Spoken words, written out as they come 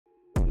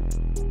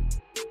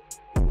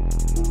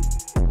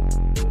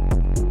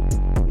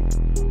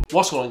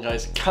What's going on,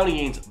 guys? Counting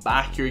Gains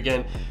back here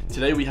again.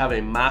 Today we have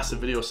a massive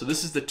video. So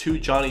this is the two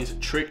Johnnies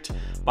tricked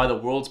by the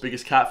world's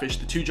biggest catfish.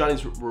 The two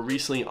Johnnies were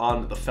recently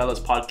on the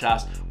Fellas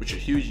podcast, which are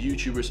huge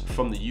YouTubers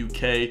from the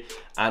UK.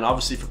 And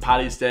obviously for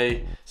Paddy's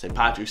Day, St.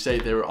 Patrick's Day,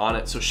 they were on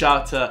it. So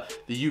shout out to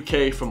the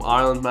UK from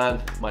Ireland,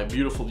 man. My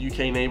beautiful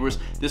UK neighbors.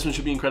 This one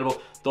should be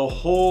incredible. The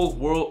whole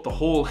world, the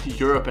whole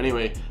Europe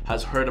anyway,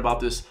 has heard about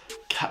this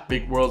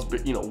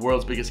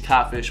world's biggest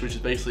catfish, which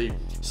is basically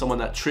someone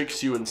that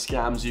tricks you and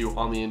scams you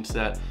on the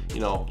internet,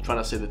 trying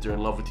to say that they're in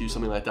love with you,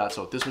 something like that.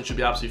 So this one should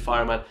be absolutely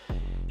fire, man.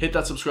 Hit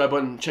that subscribe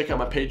button, check out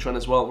my Patreon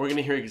as well. We're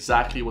gonna hear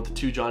exactly what the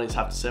two Johnnies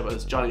have to say about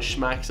this. Johnny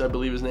Schmacks, I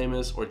believe his name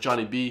is, or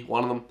Johnny B,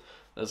 one of them.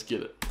 Let's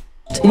get it.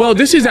 Well,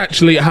 this is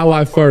actually how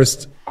I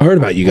first heard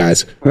about you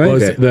guys,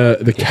 was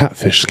the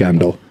catfish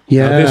scandal.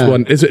 Yeah,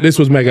 this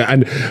was mega.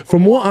 And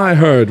from what I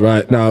heard,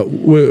 right now,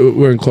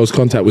 we're in close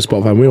contact with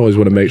Spotify, and we always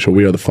want to make sure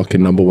we are the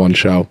fucking #1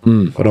 show.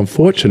 But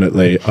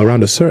unfortunately,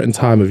 around a certain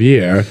time of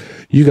year,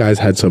 you guys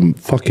had some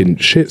fucking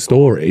shit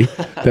story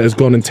that has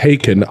gone and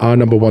taken our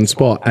 #1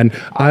 spot. And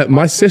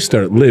my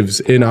sister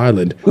lives in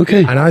Ireland.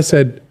 Okay. And I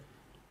said,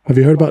 have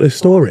you heard about this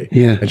story?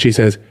 Yeah. And she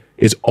says,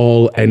 it's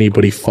all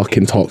anybody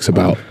fucking talks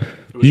about.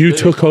 You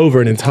took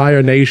over an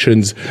entire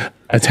nation's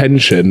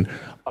attention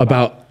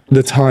about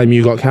the time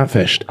you got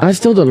catfished. I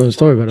still don't know the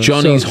story about it.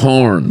 Johnny's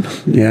horn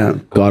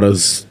got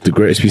us the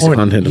greatest piece of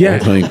content of all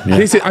time. Yeah.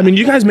 This is, I mean,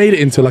 you guys made it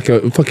into like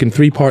a fucking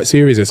 3-part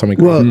series or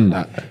something.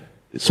 Well,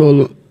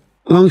 so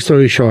long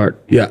story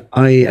short,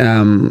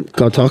 I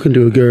got talking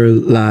to a girl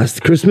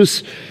last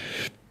Christmas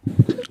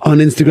on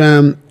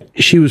Instagram.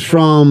 She was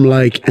from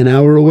like an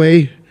hour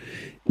away,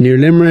 near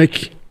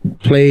Limerick,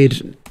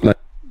 played like...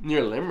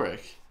 Near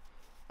Limerick?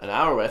 An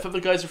hour away? I thought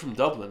the guys are from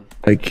Dublin.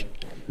 Like...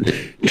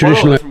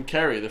 Traditional, they're from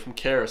Kerry, they're from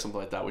Kerry or something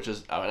like that, which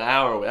is an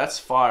hour away. That's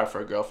far for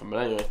a girlfriend,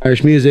 but anyway.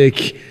 Irish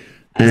music.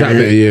 Is that a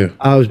bit of you?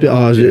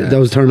 That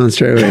was turned on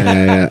straight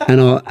away.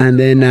 And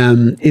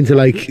then into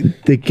like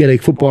the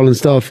Gaelic football and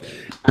stuff,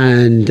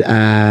 and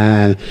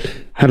had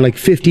like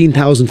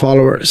 15,000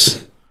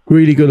 followers.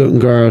 Really good looking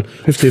girl.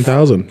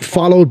 15,000.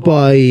 Followed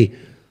by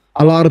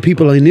a lot of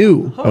people I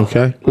knew.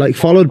 Okay. Like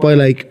followed by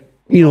like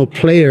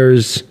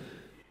players.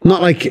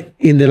 Not like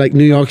in the like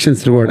New York sense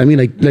of the word. I mean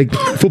like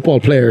football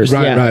players.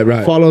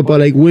 Right. Followed by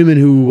like women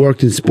who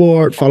worked in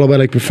sport. Followed by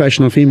like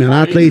professional female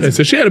athletes.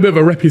 So she had a bit of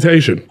a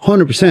reputation.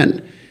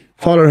 100%.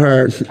 Followed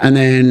her, and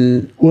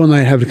then one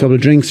night having a couple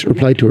of drinks,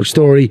 replied to her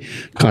story,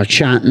 got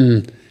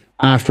chatting.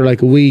 After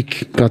like a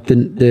week, got the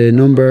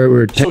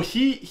number. So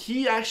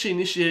he actually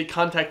initiated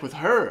contact with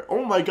her.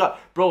 Oh my god,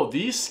 bro!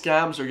 These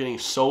scams are getting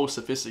so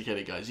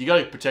sophisticated, guys. You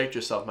gotta protect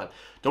yourself, man.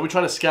 Don't be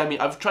trying to scam me.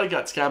 I've tried to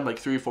get scammed like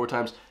 3 or 4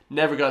 times.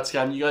 Never got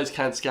scammed. You guys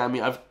can't scam me.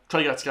 I've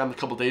tried to get scammed a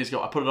couple days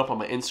ago. I put it up on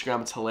my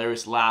Instagram. It's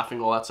hilarious,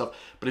 laughing, all that stuff.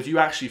 But if you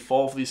actually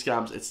fall for these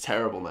scams, it's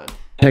terrible, man.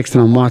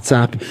 Texting on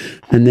WhatsApp,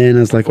 and then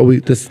I was like, well,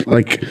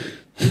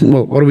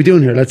 what are we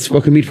doing here? Let's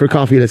fucking meet for a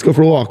coffee. Let's go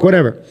for a walk,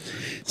 whatever.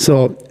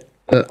 So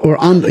we're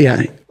on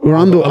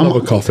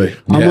the coffee.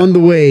 I'm on the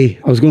way.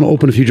 I was going to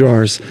open a few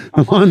drawers.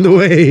 I'm on the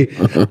way,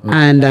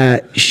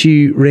 and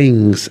she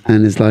rings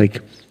and is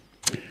like,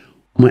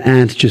 my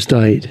aunt just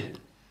died.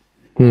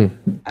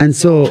 And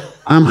so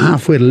I'm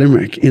halfway to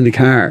Limerick in the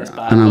car,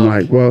 and I'm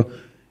like, well,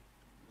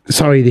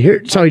 sorry to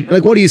hear. Sorry,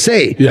 like, what do you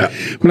say? Yeah,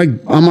 I'm like,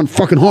 I'm on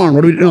fucking horn.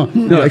 What do we do?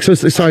 No, like, so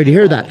sorry to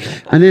hear that.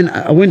 And then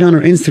I went on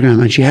her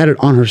Instagram, and she had it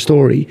on her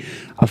story,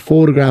 a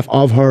photograph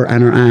of her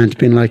and her aunt,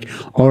 being like,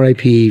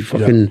 R.I.P.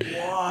 fucking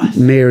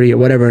Mary or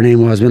whatever her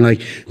name was, being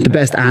like, the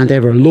best aunt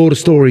ever. Load of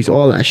stories,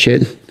 all that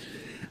shit.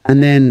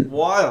 And then,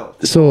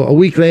 so a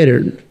week later,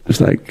 it was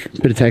like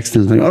a bit of texting. I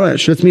was like, all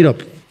right, let's meet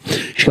up.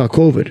 She got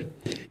COVID.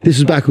 This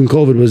was back when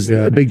COVID was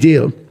a big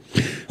deal.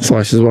 So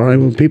I says, well,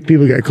 when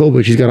people get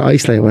COVID, she's got to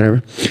isolate or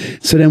whatever.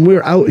 So then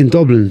we're out in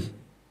Dublin,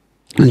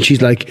 and she's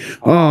like,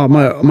 oh,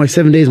 my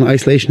 7 days, my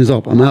isolation is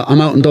up. I'm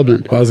out in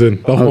Dublin.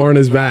 Buzzing. The horn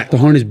is back. The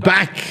horn is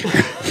back.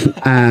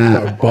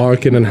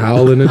 Barking and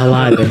howling. I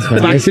like this,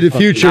 man. Back to the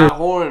future. That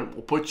horn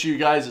will put you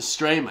guys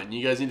astray, man.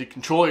 You guys need to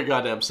control your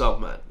goddamn self,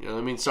 man. You know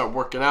what I mean? Start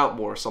working out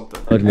more or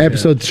something.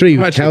 Episode 3.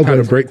 I actually kind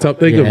of bricked up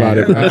thinking about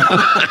it, man.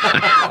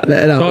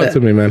 Talk to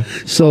me, man.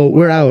 So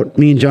we're out,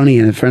 me and Johnny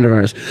and a friend of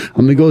ours,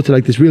 and we go to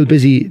like this real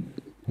busy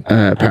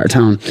part of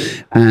town,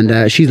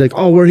 and she's like,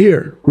 oh, we're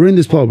here, we're in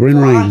this pub, we're in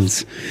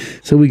Ryan's.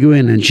 So we go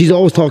in, and she's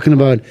always talking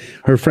about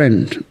her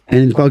friend, and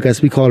in the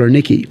podcast we call her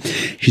Nikki.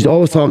 She's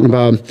always talking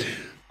about,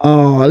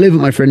 oh, I live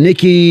with my friend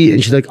Nikki,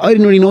 and she's like, I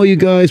didn't really know you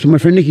guys, but my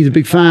friend Nikki's a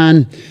big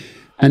fan.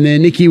 And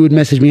then Nikki would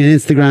message me on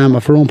Instagram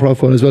off her own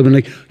profile as well, being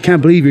like,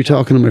 can't believe you're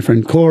talking to my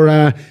friend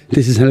Cora,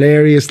 this is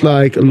hilarious,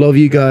 like, I love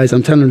you guys,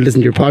 I'm telling her to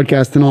listen to your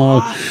podcast and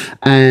all.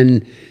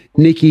 And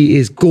Nikki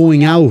is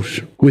going out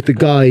with the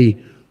guy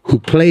who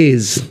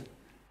plays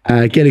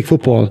Gaelic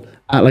football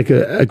at like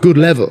a good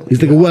level.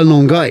 He's like a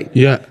well-known guy.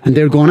 Yeah. And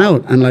they're going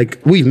out, and like,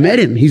 we've met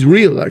him. He's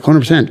real, like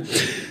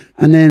 100%.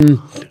 And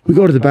then we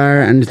go to the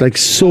bar, and it's like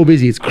so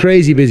busy. It's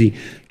crazy busy.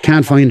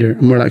 Can't find her.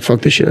 And we're like, fuck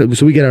this shit.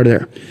 So we get out of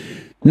there.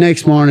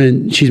 Next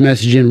morning, she's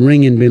messaging,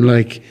 ringing, being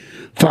like,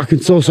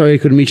 fucking so sorry I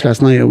couldn't meet you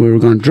last night. We were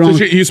going drunk.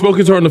 So you spoke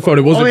to her on the phone.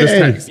 It wasn't just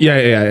text.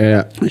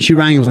 Yeah. She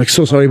rang and was like,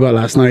 so sorry about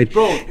last night.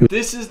 Bro,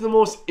 this is the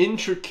most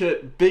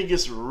intricate,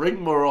 biggest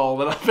rigmarole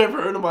that I've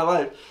ever heard in my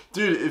life.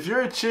 Dude, if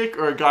you're a chick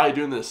or a guy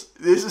doing this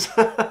is,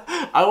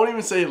 I won't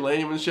even say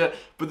lame and shit,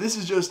 but this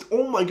is just,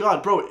 oh my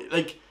God, bro.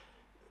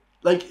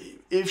 Like,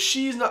 if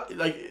she's not,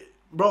 like,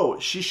 bro,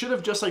 she should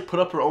have just, like, put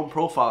up her own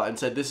profile and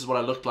said, this is what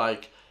I look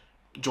like.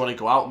 Do you want to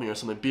go out with me or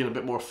something? Being a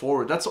bit more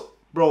forward.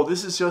 Bro,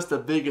 this is just the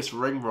biggest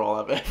rigmarole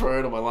I've ever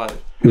heard in my life.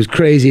 It was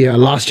crazy. I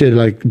lost you.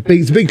 Like,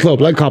 it's a big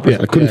club, like Coppers.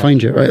 I couldn't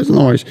find you, right? It was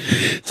no worries.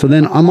 So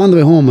then I'm on the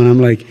way home and I'm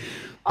like,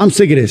 I'm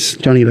sick of this,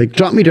 Johnny. Like,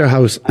 drop me to her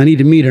house. I need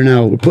to meet her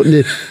now.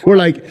 We're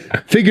like,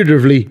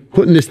 figuratively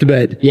putting this to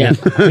bed. Yeah.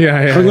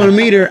 We're going to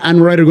meet her and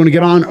we're either going to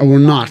get on or we're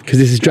not, because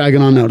this is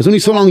dragging on now. There's only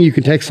so long you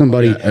can text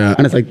somebody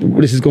and it's like,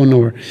 this is going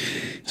nowhere.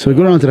 So we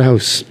go down to the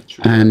house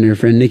and your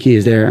friend Nikki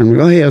is there and we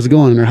go, hey, how's it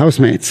going? And our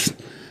housemates.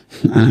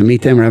 And I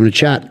meet them, we're having a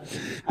chat.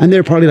 And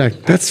they're probably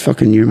like, that's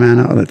fucking your man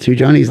out of the two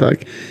Johnnies.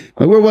 Like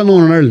we're well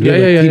known in Ireland.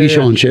 TV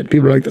show and shit.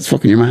 People are like, that's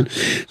fucking your man.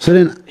 So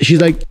then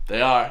she's like,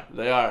 They are.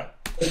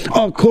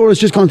 oh, Cora's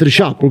just gone to the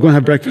shop. We're going to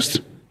have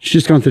breakfast. She's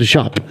just gone to the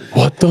shop.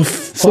 What the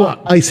fuck?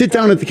 So I sit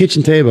down at the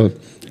kitchen table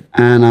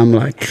and I'm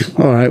like,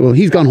 all right, well,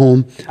 he's gone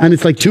home. And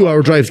it's like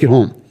 2-hour drive to get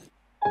home.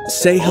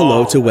 Say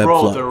hello to Webflow.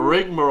 Bro, the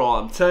rigmarole,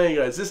 I'm telling you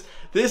guys,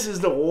 this is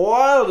the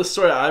wildest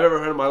story I've ever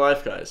heard in my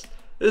life, guys.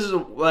 This is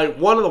like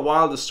one of the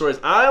wildest stories.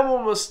 I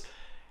almost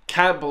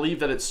can't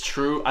believe that it's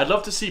true. I'd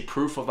love to see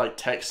proof of like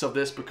text of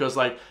this, because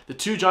like the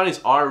two Johnnies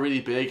are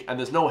really big, and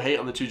there's no hate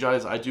on the two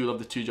Johnnies. I do love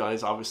the two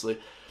Johnnies, obviously.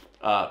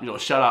 You know,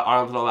 shout out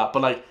Ireland and all that.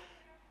 But like,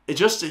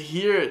 just to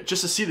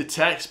see the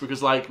text,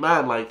 because like,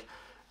 man, like,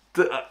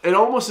 it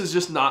almost is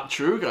just not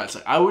true, guys.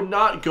 Like, I would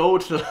not go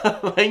to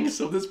the lengths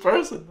of this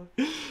person,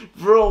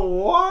 bro.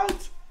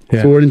 What?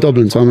 Yeah. So we're in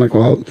Dublin, so I'm like,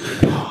 well,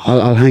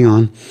 I'll hang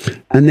on.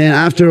 And then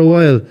after a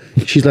while,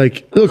 she's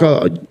like, look,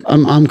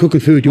 I'm cooking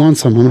food. You want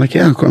some? I'm like,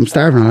 yeah, I'm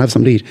starving. I'll have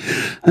some to eat.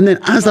 And then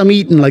as I'm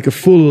eating like a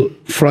full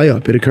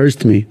fry-up, it occurs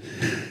to me,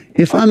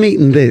 if I'm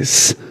eating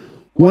this,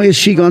 why has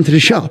she gone to the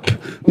shop?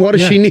 What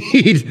does she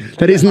need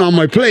that isn't on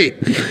my plate?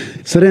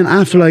 So then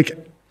after like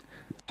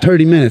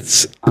 30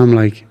 minutes, I'm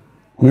like,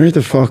 where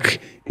the fuck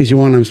is your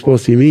one I'm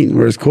supposed to be meeting?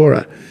 Where's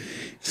Cora?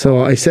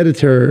 So I said it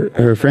to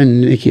her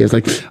friend Nikki. I was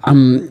like,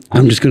 I'm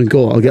just going to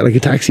go. I'll get like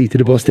a taxi to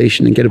the bus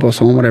station and get a bus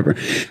home, whatever.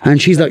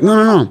 And she's like,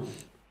 no.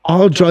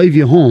 I'll drive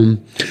you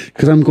home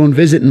because I'm going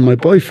visiting my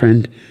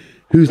boyfriend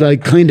who's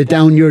like kind of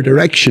down your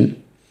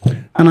direction.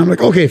 And I'm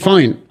like, okay,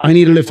 fine. I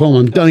need a lift home.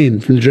 I'm dying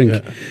from the drink.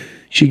 Yeah.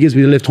 She gives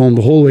me the lift home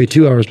the whole way,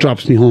 2 hours,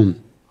 drops me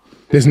home.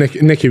 There's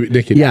Nikki.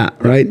 Yeah,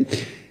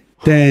 right.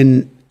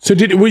 Then... So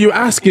were you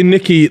asking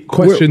Nikki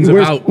questions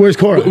about... Where's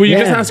Cora? Were you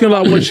just asking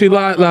about what she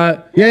like?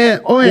 Yeah.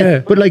 Oh, yeah.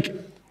 But like...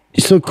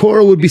 So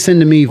Cora would be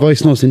sending me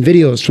voice notes and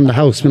videos from the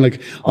house, being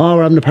like, oh,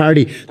 we're having a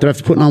party. They're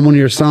after putting on one of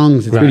your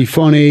songs. It's really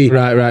funny.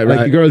 Right. Like,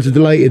 the girls are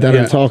delighted that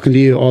I'm talking to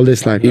you, all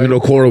this. Like, even though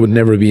Cora would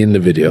never be in the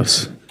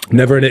videos.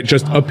 Never in it,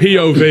 just a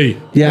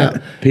POV. Yeah,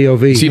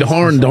 POV. See, the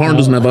horn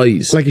doesn't have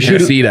eyes. Like a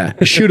see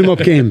that. A shoot 'em up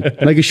game.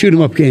 Like a shoot 'em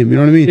up game. You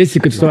know what I mean? This is a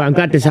good story. I'm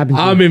glad this happened.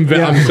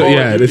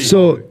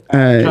 So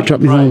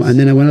dropped me home, and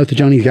then I went out to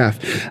Johnny's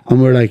gaff,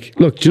 and we're like,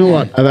 look, do you know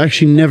what? I've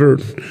actually never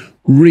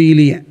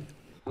really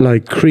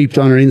like creeped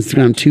on her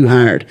Instagram too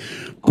hard.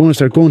 Going to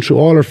start going through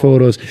all her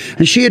photos,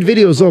 and she had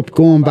videos up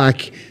going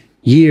back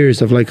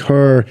years of like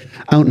her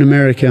out in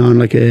America on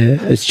like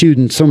a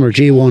student summer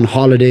J1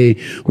 holiday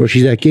where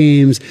she's at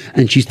games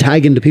and she's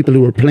tagging the people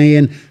who were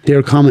playing,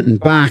 they're commenting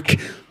back.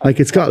 Like,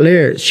 it's got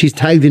layers. She's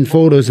tagged in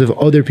photos of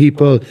other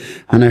people,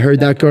 and I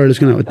heard that girl is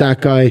going out with that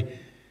guy.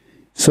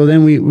 So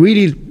then we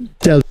really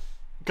dealt.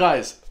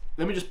 Guys,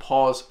 let me just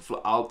pause.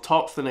 I'll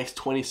talk for the next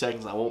 20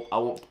 seconds. I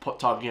won't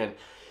talk again.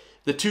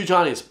 The two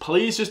Johnnies,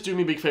 please just do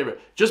me a big favor.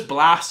 Just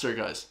blast her,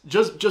 guys.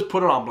 Just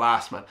put her on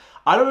blast, man.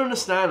 I don't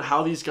understand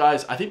how these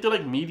guys, I think they're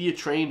like media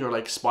trained, or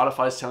like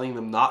Spotify's telling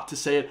them not to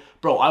say it.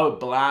 Bro, I would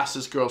blast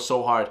this girl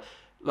so hard.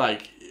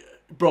 Like,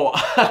 bro,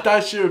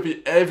 that shit would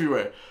be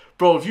everywhere.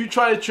 Bro, if you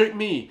try to trick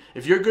me,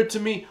 if you're good to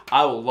me,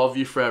 I will love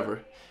you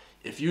forever.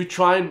 If you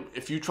try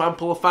and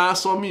pull a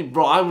fast on me,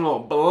 bro, I'm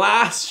gonna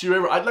blast you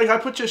everywhere. I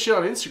put your shit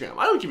on Instagram.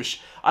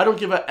 I don't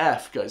give a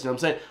F, guys. You know what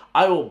I'm saying?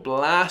 I will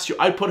blast you.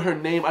 I put her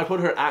name, I put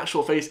her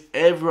actual face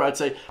everywhere. I'd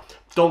say,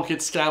 don't get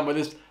scammed by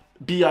this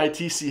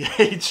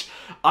BITCH.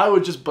 I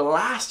would just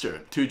blast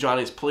her. Two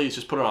Johnnies, please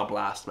just put her on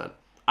blast, man.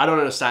 I don't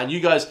understand.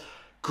 You guys,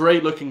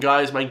 great looking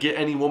guys, man. Get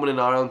any woman in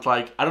Ireland.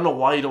 Like, I don't know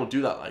why you don't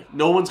do that. Like,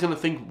 no one's gonna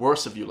think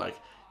worse of you. Like,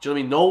 do you know what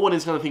I mean? No one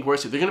is gonna think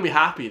worse of you. They're gonna be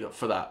happy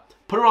for that.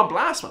 Put her on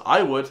blast, man.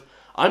 I would.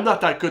 I'm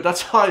not that good.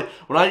 That's why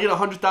when I get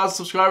 100,000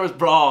 subscribers,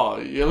 bro,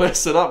 you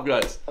listen up,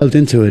 guys. Built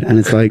into it, and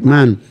it's like,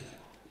 man,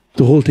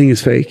 the whole thing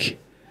is fake.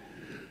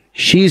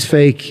 She's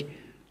fake.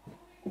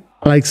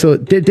 Like, so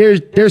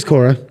there's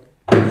Cora.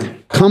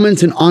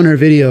 Commenting on her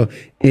video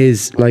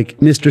is like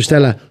Mr.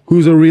 Stella,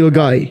 who's a real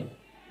guy.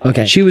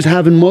 Okay. She was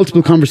having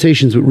multiple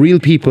conversations with real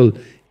people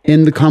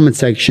in the comment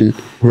section.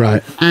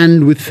 Right.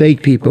 And with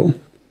fake people.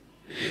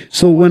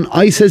 So when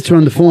I said to her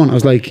on the phone, I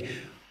was like,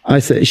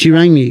 she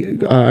rang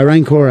me. I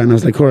rang Cora and I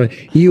was like, Cora,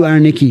 you are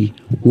Nikki.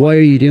 Why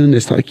are you doing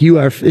this? Like, you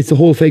are. It's a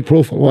whole fake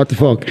profile. What the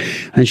fuck?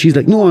 And she's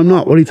like, no, I'm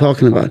not. What are you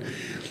talking about?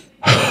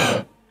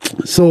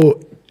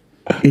 So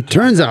it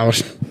turns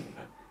out.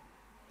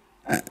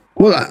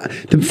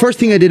 The first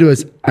thing I did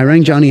was I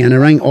rang Johnny and I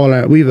rang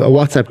we have a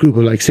WhatsApp group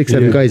of like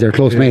 6-7 guys, our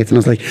close mates, and I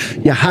was like,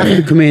 you have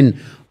to come in.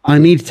 I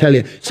need to tell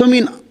you. So I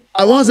mean,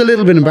 I was a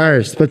little bit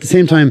embarrassed, but at the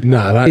same time,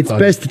 it's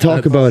best to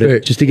talk about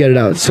it just to get it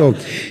out. So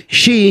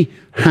she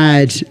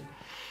had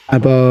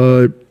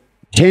about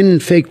 10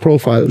 fake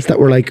profiles that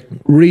were like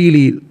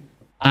really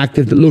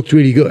active, that looked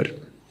really good.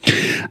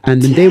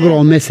 And then they would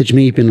all message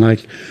me being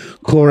like,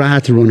 Cora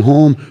had to run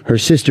home. Her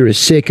sister is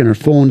sick and her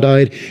phone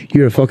died.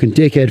 You're a fucking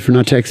dickhead for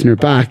not texting her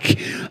back.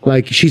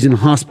 Like, she's in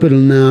hospital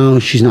now.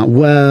 She's not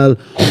well.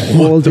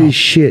 All this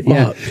shit.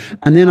 Yeah.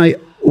 And then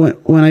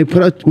when we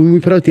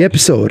put out the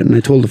episode and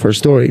I told the first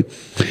story,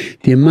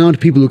 the amount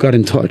of people who got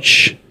in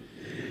touch.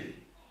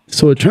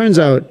 So it turns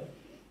out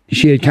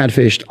she had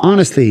catfished.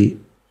 Honestly,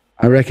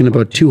 I reckon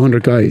about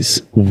 200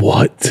 guys.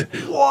 What?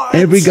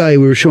 Every guy,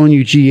 we were showing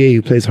you GAA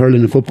who plays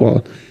hurling and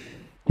football.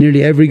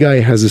 Nearly every guy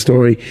has a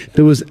story.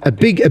 There was a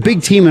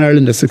big team in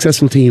Ireland, a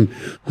successful team,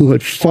 who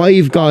had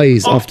 5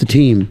 guys off the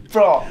team.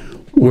 Bro.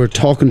 Were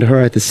talking to her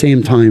at the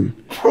same time.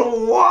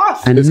 Bro,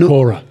 what? And It's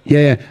Cora.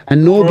 Yeah.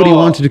 And nobody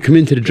wanted to come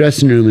into the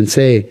dressing room and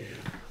say,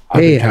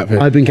 hey,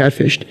 I've been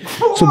catfished.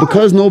 So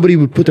because nobody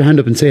would put their hand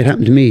up and say it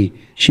happened to me,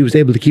 she was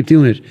able to keep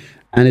doing it.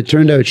 And it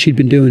turned out she'd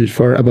been doing it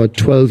for about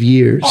 12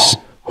 years.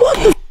 What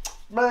the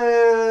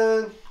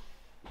man?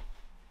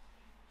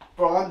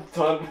 Bro, I'm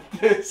done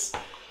with this.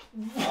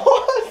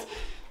 What?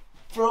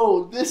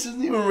 Bro, this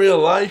isn't even real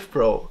life,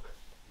 bro.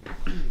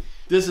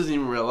 This isn't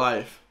even real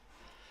life.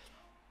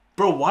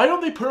 Bro, why don't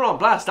they put her on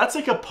blast? That's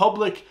like a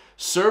public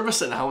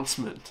service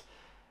announcement.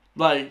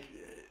 Like,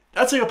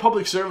 that's like a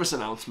public service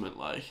announcement,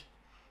 like.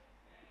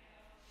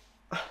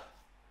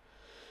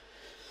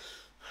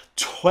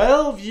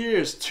 12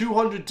 years,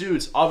 200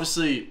 dudes.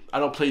 Obviously, I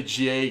don't play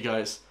GA,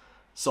 guys,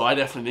 so I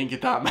definitely didn't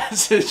get that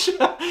message.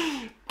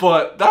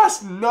 But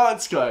that's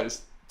nuts,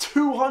 guys.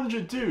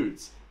 200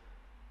 dudes.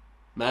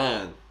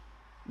 Man,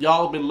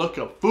 y'all have been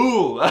looking a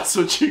fool. That's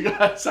what you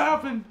guys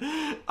happened.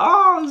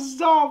 Oh,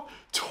 stop.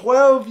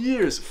 12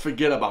 years.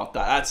 Forget about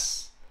that.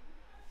 That's...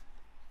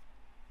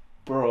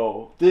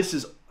 Bro, this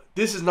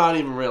is not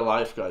even real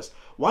life, guys.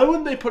 Why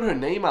wouldn't they put her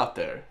name out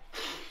there?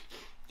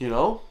 You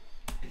know?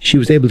 She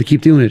was able to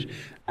keep doing it.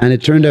 And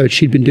it turned out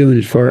she'd been doing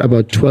it for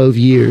about 12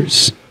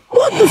 years.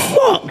 What the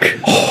fuck?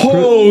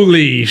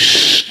 Holy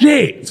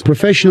shit.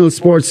 Professional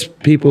sports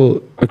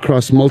people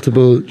across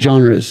multiple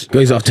genres.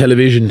 Guys off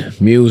television,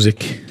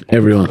 music,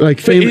 everyone. Like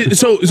famous.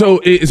 So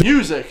it's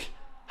Music.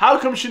 How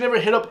come she never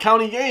hit up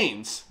County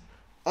Gaines?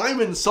 I'm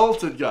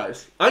insulted,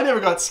 guys. I never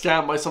got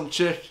scammed by some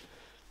chick.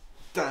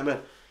 Damn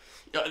it.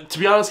 To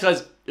be honest,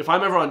 guys, if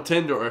I'm ever on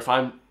Tinder or if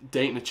I'm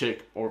dating a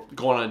chick or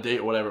going on a date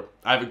or whatever,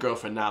 I have a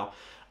girlfriend now,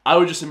 I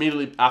would just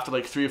immediately, after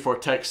like 3 or 4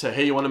 texts, say,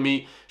 hey, you want to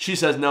meet? She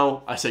says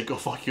no. I say, go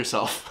fuck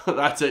yourself.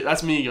 That's it.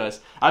 That's me, guys.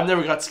 I've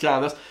never got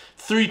scammed. That's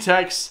 3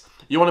 texts.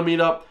 You want to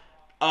meet up?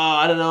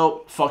 I don't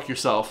know. Fuck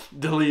yourself.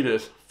 Delete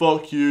it.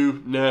 Fuck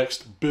you.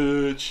 Next,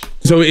 bitch.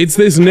 So it's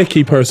this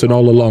Nikki person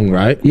all along,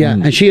 right? Yeah,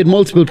 and she had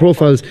multiple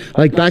profiles.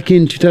 Like back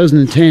in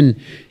 2010,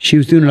 she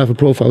was doing a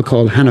profile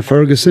called Hannah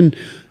Ferguson,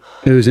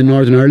 who was in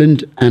Northern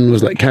Ireland and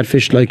was like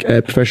catfished like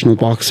a professional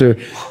boxer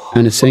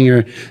and a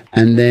singer.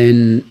 And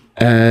then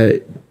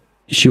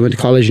she went to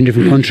college in a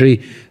different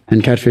country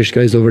and catfished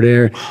guys over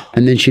there.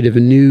 And then she'd have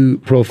a new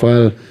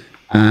profile.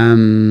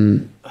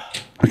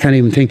 I can't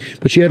even think,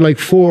 but she had like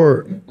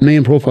 4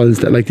 main profiles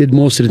that like did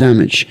most of the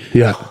damage.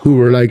 Yeah. Who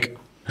were like,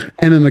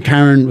 Emma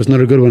McCarran was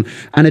another good one.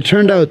 And it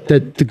turned out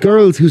that the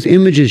girls whose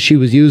images she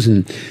was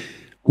using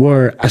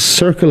were a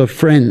circle of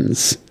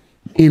friends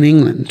in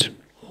England.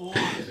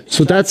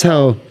 So that's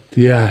how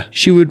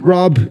she would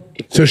rob.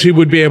 So she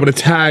would be able to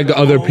tag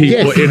other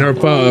people in her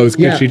photos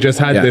because she just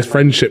had this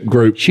friendship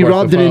group. She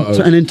robbed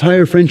an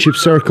entire friendship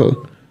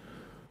circle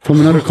from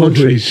another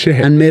country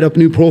and made up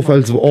new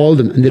profiles of all of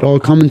them, and they'd all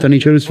comment on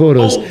each other's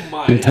photos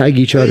and tag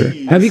each other.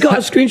 Have you got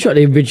a screenshot of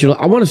the original?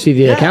 I want to see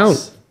the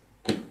account.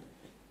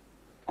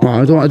 Well,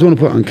 I don't want to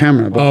put it on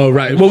camera. But oh,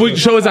 right. Well,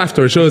 show us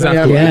after. Show us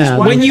after. Yeah.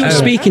 When you were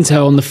speaking to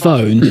her on the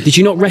phone, did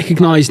you not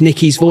recognise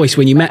Nikki's voice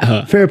when you met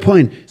her? Fair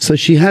point. So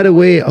she had a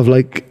way of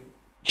like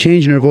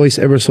changing her voice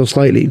ever so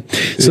slightly.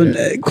 So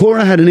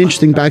Cora had an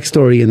interesting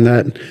backstory in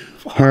that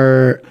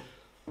her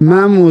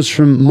mum was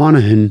from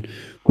Monaghan,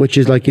 which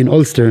is like in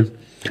Ulster,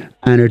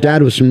 and her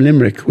dad was from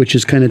Limerick, which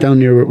is kind of down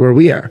near where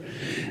we are.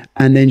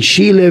 And then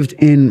she lived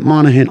in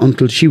Monaghan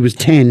until she was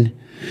 10,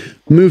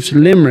 moved to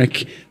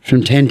Limerick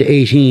from 10 to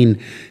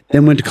 18,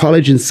 then went to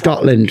college in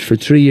Scotland for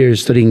 3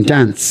 years studying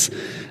dance,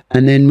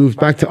 and then moved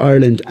back to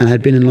Ireland and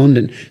had been in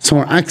London. So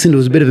her accent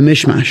was a bit of a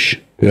mishmash.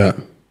 Yeah,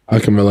 I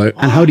can relate.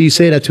 And how do you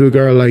say that to a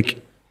girl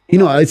like, you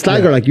know, it's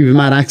like her like you have a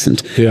mad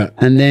accent. Yeah.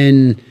 And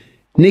then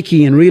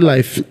Nikki in real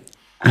life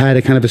had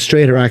a kind of a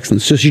straighter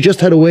accent. So she just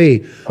had a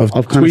way of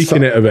kind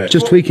tweaking it a bit.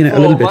 Just tweaking it a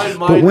little bit.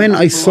 But when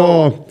I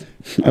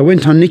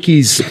went on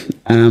Nikki's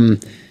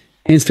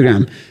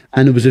Instagram,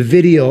 and there was a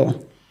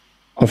video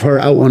of her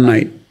out one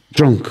night,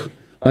 drunk,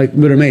 like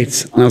with her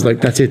mates. And I was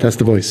like, that's it, that's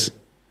the voice.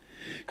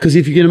 Because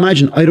if you can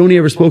imagine, I'd only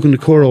ever spoken to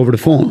Cora over the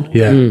phone.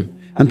 Yeah.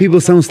 And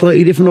people sound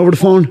slightly different over the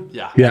phone.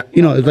 Yeah. Yeah.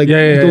 You know, like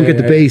you don't get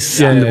the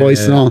bass and the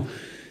voice and all.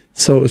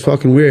 So it was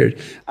fucking weird.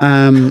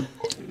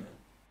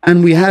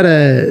 And we had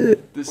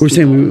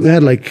we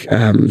had like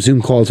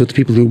Zoom calls with the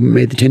people who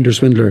made the Tinder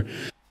Swindler.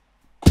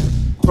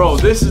 Bro,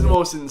 this is the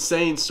most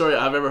insane story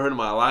I've ever heard in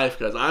my life,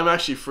 guys. I'm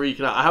actually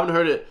freaking out. I haven't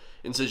heard it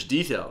in such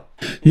detail.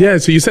 Yeah,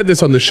 so you said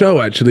this on the show,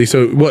 actually.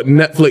 So what,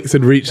 Netflix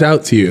had reached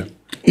out to you?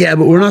 Yeah,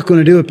 but we're not going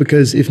to do it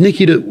because if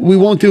Nikki, we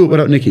won't do it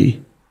without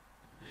Nikki.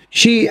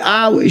 She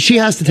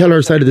has to tell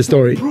her side of the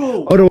story.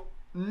 Bro,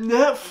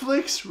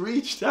 Netflix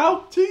reached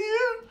out to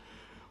you?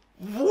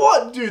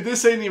 What? Dude,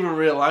 this ain't even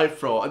real life,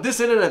 bro. This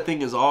internet thing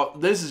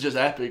this is just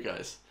epic,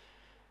 guys.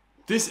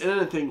 This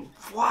internet thing,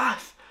 what?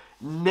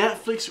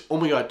 Netflix, oh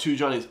my god, two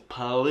Johnnies,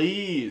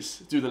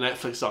 please do the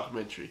Netflix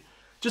documentary.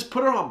 Just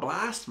put her on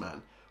blast,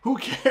 man. Who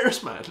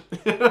cares, man?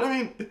 You know what I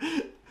mean?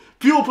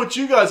 People put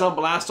you guys on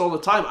blast all the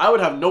time. I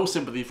would have no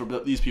sympathy for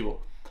these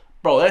people.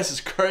 Bro, this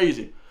is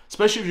crazy.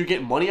 Especially if you're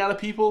getting money out of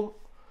people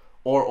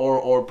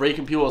or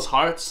breaking people's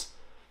hearts.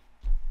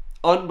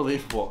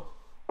 Unbelievable.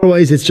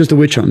 Otherwise, it's just a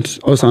witch hunt.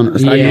 Us on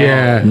it.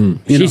 Yeah.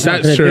 She's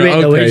not That's going true.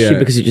 to no Okay, issue yeah.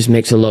 because it just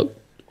makes her look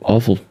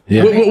awful.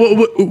 Yeah.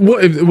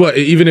 What,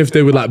 even if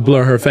they would like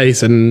blur her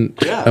face and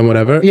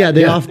whatever? Yeah,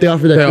 they offered that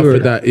They to her.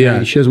 offered that,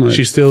 yeah. She doesn't want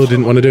She still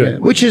didn't want to do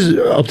it. which is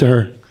up to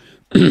her.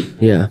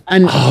 Yeah.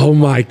 And Oh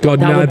my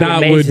god! That would be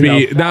amazing,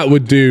 though. that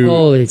would do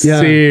Holy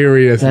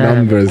serious damn.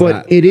 numbers.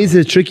 but it is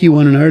a tricky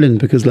one in Ireland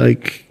because,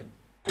 like,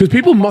 Because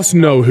people must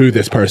know who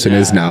this person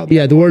is now.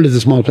 yeah, the world is a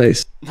small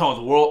place. No,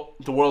 the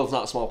world is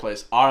not a small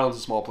place. Ireland's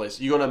a small place.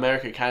 You go to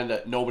America,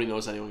 Canada, nobody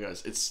knows anyone,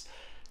 guys.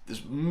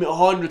 There's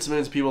hundreds of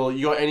millions of people.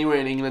 You go anywhere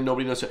in England,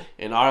 nobody knows.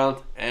 In Ireland,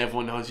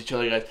 everyone knows each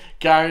other, guys.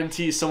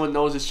 Guarantee someone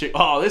knows this chick.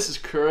 Oh, this is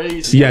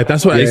crazy. Yeah,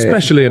 that's what,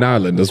 especially in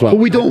Ireland as well. But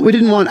we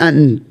didn't want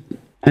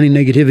any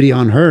negativity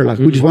on her. Like,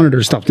 we just wanted her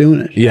to stop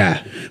doing it.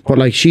 Yeah, But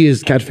like, she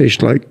is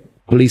catfished like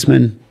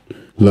policemen,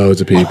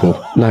 loads of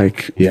people.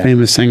 like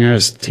famous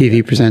singers,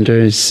 TV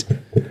presenters,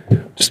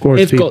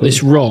 sports They've people. got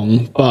this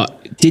wrong, but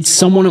did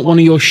someone at one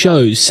of your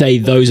shows say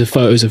those are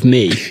photos of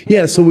me?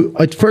 Yeah, so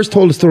I first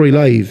told the story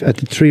live at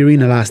the 3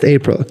 Arena last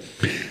April.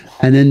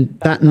 And then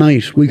that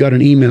night, we got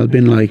an email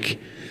being like...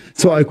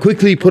 So I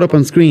quickly put up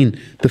on screen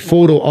the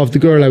photo of the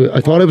girl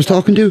I thought I was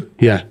talking to.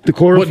 Yeah, The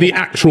Cora... What, the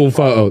actual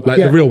photo, like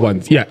Yeah. the real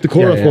ones? Yeah, the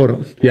Cora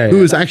photo. Yeah, Who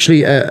yeah. was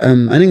actually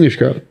an English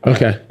girl.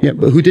 Okay. Yeah,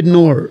 but who didn't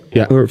know her.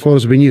 Yeah. Her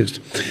photos were being used.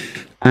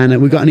 And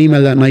we got an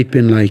email that night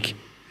being like,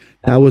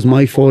 that was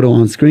my photo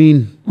on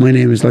screen. My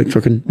name is like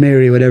fucking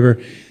Mary or whatever.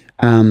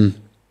 I'm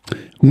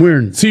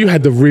wearing... So you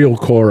had the real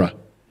Cora,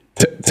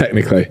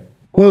 technically,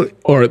 Well,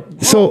 or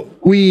so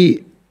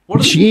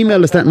she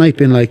emailed us that night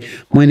being like,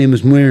 my name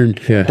is Muireann.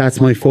 Yeah.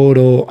 That's my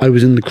photo. I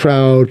was in the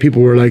crowd.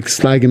 People were like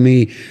slagging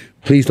me.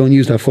 Please don't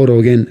use that photo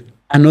again.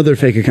 Another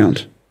fake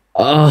account.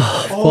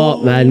 Oh,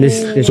 fuck, man.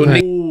 This So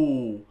man-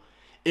 Oh,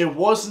 it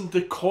wasn't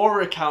the core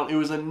account. It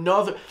was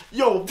another.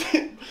 Yo,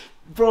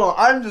 bro,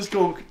 I'm just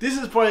going. This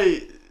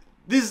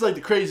is like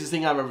the craziest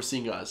thing I've ever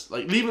seen, guys.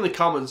 Like, leave in the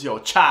comments, yo,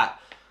 chat.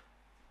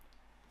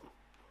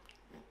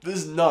 This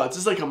is nuts.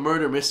 This is like a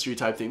murder mystery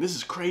type thing. This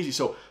is crazy.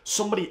 So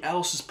somebody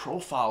else's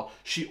profile,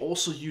 she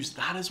also used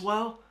that as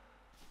well.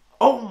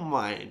 Oh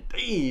my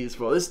days,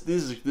 bro. This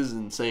is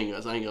insane,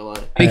 guys. I ain't gonna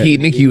lie.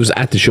 Nikki was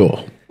at the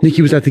show.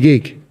 Nikki was at the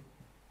gig.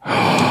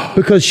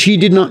 Because she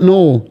did not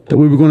know that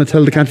we were going to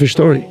tell the catfish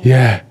story.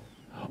 yeah.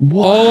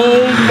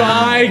 Oh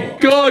my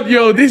god,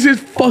 yo, this is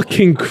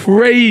fucking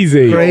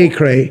crazy.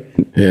 Cray.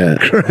 Yeah.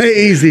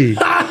 Crazy.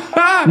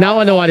 now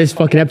I know why this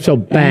fucking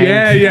episode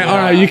banged. Yeah. All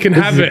right, you can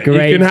have is it.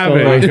 great You can have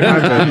story. it. You can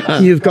have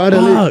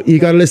it.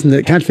 You've got to listen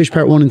to Catfish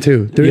Part 1 and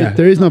 2.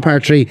 There is no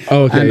Part 3.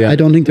 Oh, okay, and yeah. I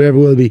don't think there ever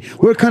will be.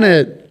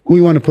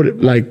 We want to put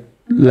it like,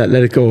 let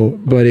it go.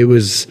 But it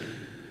was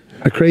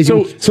a crazy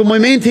one. So my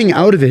main thing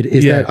out of it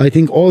is that I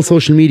think all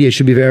social media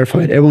should be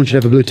verified. Everyone should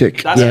have a blue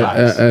tick. That's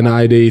facts. An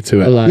ID to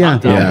it. Yeah.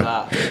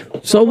 That.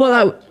 So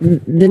what?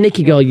 The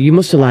Nikki girl, you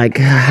must have like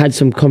had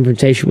some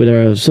confrontation with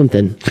her or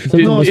something.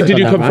 Did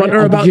you confront her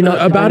Or about did you not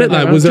about it?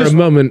 Like, was there a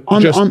moment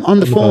On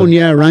the phone,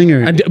 rang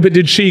her. But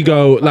did she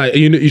go like?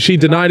 She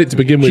denied it to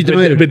begin with. She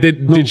denied it. But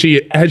did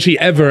she? Had she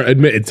ever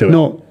admitted to it?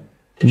 No,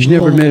 she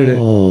never admitted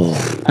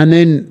it. And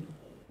then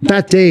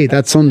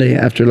that Sunday,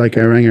 after like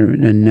I rang her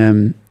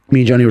and me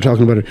and Johnny were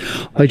talking about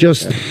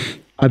it,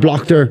 I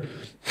blocked her,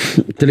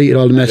 deleted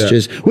all the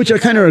messages, which I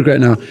kind of regret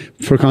now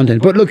for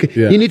content. But look,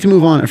 you need to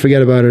move on and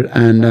forget about it.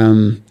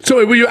 And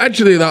So were you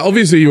actually like?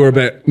 Obviously, you were a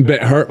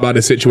bit hurt by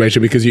the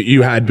situation because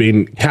you had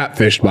been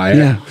catfished by it.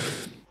 yeah,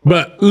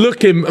 But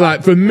looking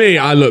like for me,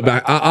 I look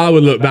back. I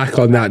would look back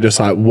on that just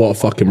like what a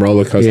fucking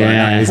roller coaster. Yeah. Like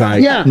that. It's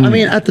like yeah. I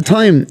mean, at the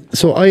time,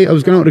 so I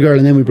was going out with a girl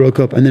and then we broke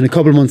up, and then a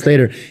couple of months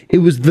later, it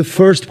was the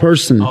first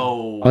person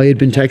I had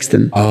been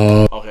texting.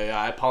 Okay,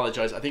 I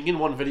apologize. I think in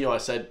one video I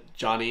said,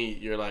 Johnny,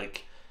 you're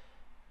like,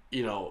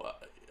 you know,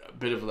 a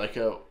bit of like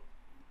a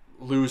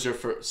loser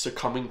for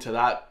succumbing to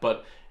that,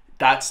 but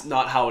that's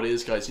not how it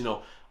is, guys. You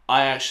know,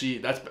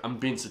 I'm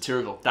being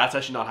satirical. That's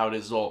actually not how it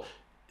is at all.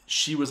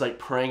 She was like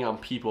preying on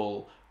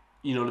people,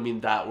 you know what I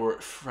mean, that were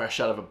fresh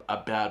out of a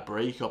bad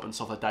breakup and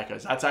stuff like that,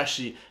 guys.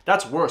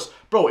 That's worse,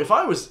 bro. If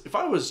I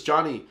was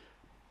Johnny,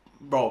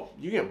 bro,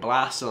 you get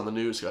blasted on the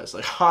news, guys.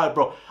 Like, hi,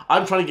 bro,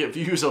 I'm trying to get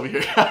views over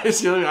here,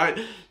 guys. You know what I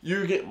mean?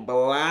 You're getting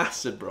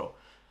blasted, bro.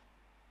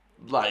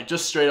 Like,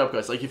 just straight up,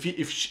 guys. Like,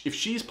 if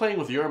she's playing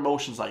with your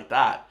emotions like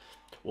that,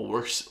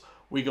 well,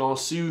 we gonna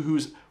see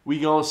whose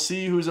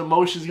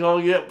emotions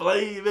gonna get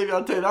played. Maybe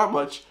I'll tell you that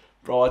much,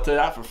 bro. I'll tell you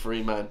that for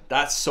free, man.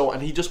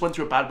 And he just went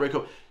through a bad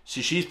breakup.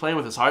 See, she's playing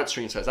with his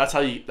heartstrings, guys.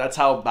 That's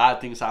how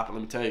bad things happen.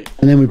 Let me tell you.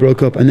 And then we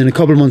broke up, and then a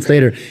couple of months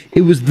later,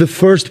 it was the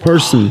first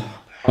person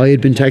I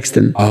had been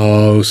texting.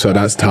 Oh, so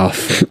that's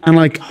tough. And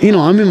like, you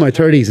know, I'm in my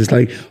 30s. It's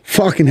like,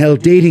 fucking hell,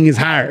 dating is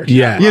hard.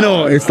 Yeah. You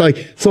know, it's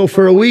like, so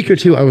for a week or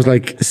two, I was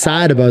like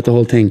sad about the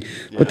whole thing.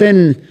 Yeah. But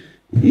then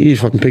you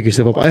fucking pick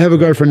yourself up. I have a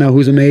girlfriend now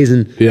who's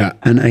amazing. Yeah.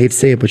 And I hate to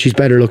say it, but she's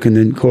better looking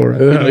than Cora.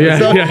 You know?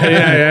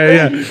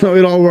 Yeah. So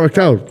it all worked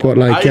out. But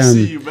like,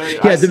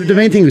 the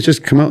main thing was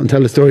just come out and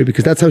tell the story,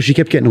 because that's how she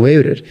kept getting away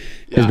with it.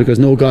 Is because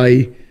no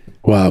guy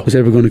was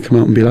ever going to come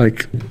out and be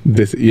like,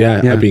 this,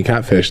 I've been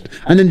catfished.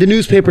 And then the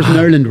newspapers in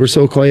Ireland were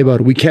so coy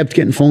about it. We kept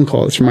getting phone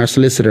calls from our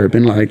solicitor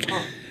being like,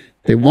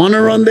 they want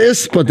to run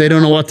this, but they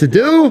don't know what to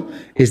do.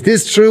 Is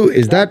this true?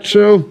 Is that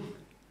true?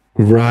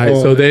 Right.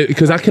 So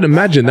because I can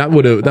imagine that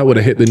would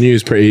have hit the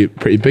news pretty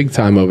big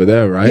time over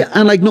there, right? Yeah,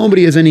 and like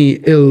nobody has any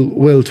ill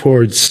will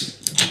towards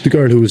the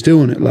girl who was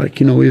doing it. Like,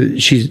 you know, we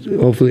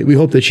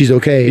hope that she's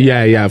okay.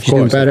 Yeah, of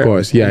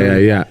course.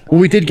 Yeah.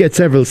 Well, we did get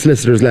several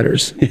solicitors'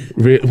 letters.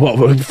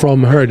 What,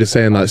 from her just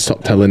saying like,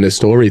 stop telling this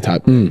story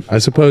type. I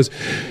suppose.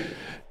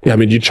 Yeah, I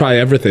mean, you try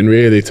everything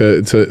really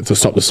to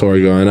stop the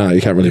story going out.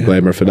 You can't really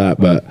blame her for that.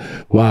 But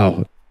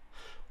wow.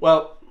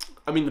 Well,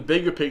 I mean, the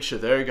bigger picture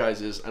there,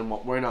 guys, is, and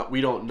what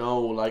we don't know.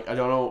 Like, I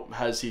don't know,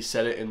 has he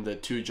said it in the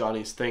two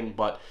Johnnies thing,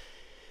 but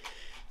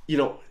you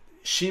know,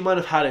 she might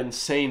have had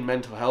insane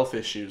mental health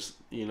issues.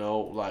 You know,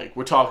 like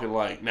we're talking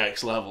like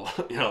next level.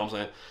 You know what I'm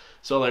saying?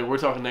 So like we're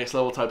talking next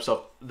level type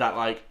stuff that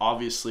like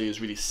obviously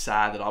is really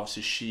sad. That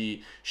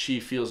obviously she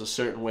feels a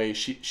certain way.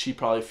 She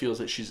probably feels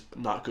that she's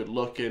not good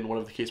looking.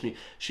 Whatever the case may be,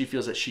 she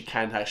feels that she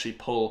can't actually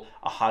pull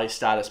a high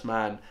status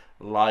man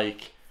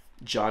like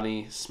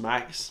Johnny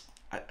Smacks.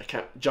 I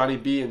can't. Johnny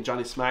B and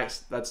Johnny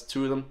Smacks. That's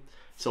two of them.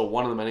 So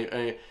one of them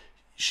anyway.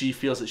 She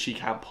feels that she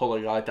can't pull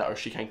a guy like that, or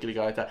she can't get a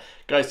guy like that.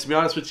 Guys, to be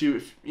honest with you,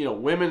 if you know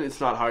women, it's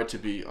not hard to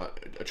be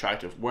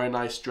attractive. Wear a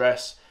nice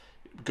dress,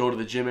 go to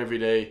the gym every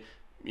day.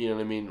 You know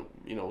what I mean?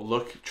 You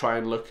know, try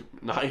and look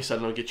nice. I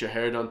don't know, get your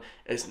hair done.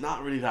 It's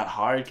not really that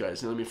hard,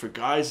 guys. You know what I mean? For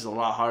guys, it's a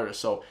lot harder.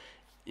 So,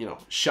 you know,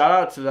 shout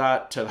out to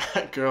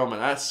that girl, man.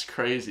 That's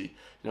crazy.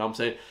 You know what I'm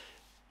saying?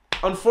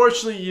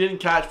 Unfortunately, you didn't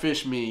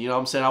catfish me. You know what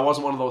I'm saying? I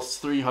wasn't one of those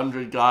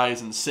 300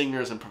 guys and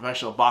singers and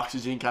professional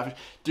boxers you didn't catfish.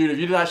 Dude, if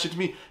you did that shit to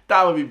me,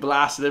 that would be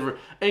blasted ever.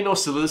 Ain't no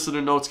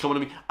solicitor notes coming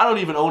to me. I don't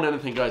even own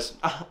anything, guys.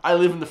 I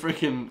live in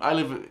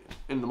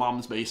the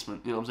mom's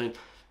basement. You know what I'm saying?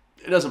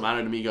 It doesn't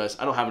matter to me, guys.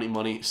 I don't have any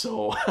money,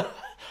 so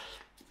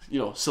you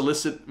know,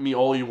 solicit me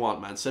all you want,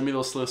 man. Send me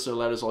those solicitor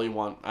letters all you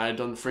want. I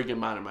don't friggin'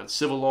 matter, man.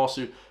 Civil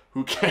lawsuit,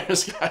 who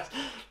cares, guys?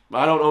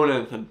 I don't own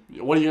anything.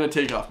 What are you gonna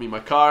take off me? My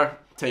car?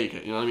 Take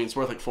it. You know what I mean? It's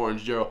worth like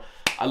 €400.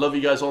 I love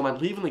you guys all, man.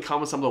 Leave in the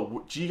comments down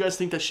below. Do you guys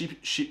think that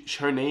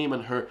her name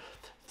and her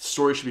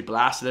story should be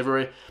blasted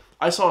everywhere?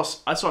 I saw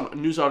a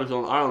news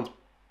article in Ireland.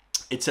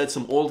 It said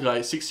some old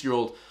guy,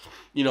 60-year-old,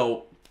 you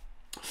know,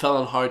 fell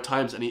on hard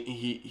times, and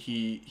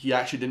he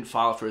actually didn't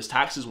file for his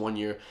taxes one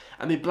year,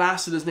 and they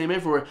blasted his name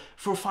everywhere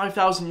for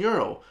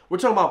 €5,000. We're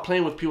talking about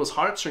playing with people's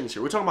heartstrings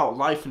here. We're talking about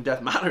life and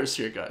death matters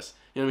here, guys.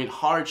 You know what I mean?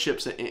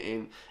 Hardships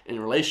in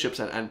relationships,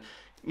 and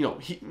you know,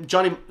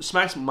 Johnny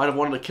Smacks might have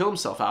wanted to kill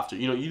himself after.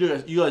 You know,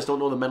 you guys don't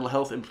know the mental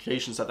health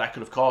implications that could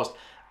have caused.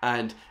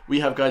 And we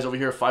have guys over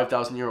here,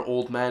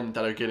 5,000-year-old men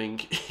that are getting,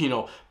 you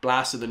know,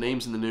 blasted their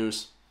names in the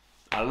news.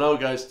 I don't know,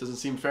 guys. Doesn't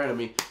seem fair to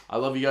me. I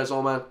love you guys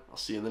all, man. I'll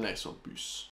see you in the next one. Peace.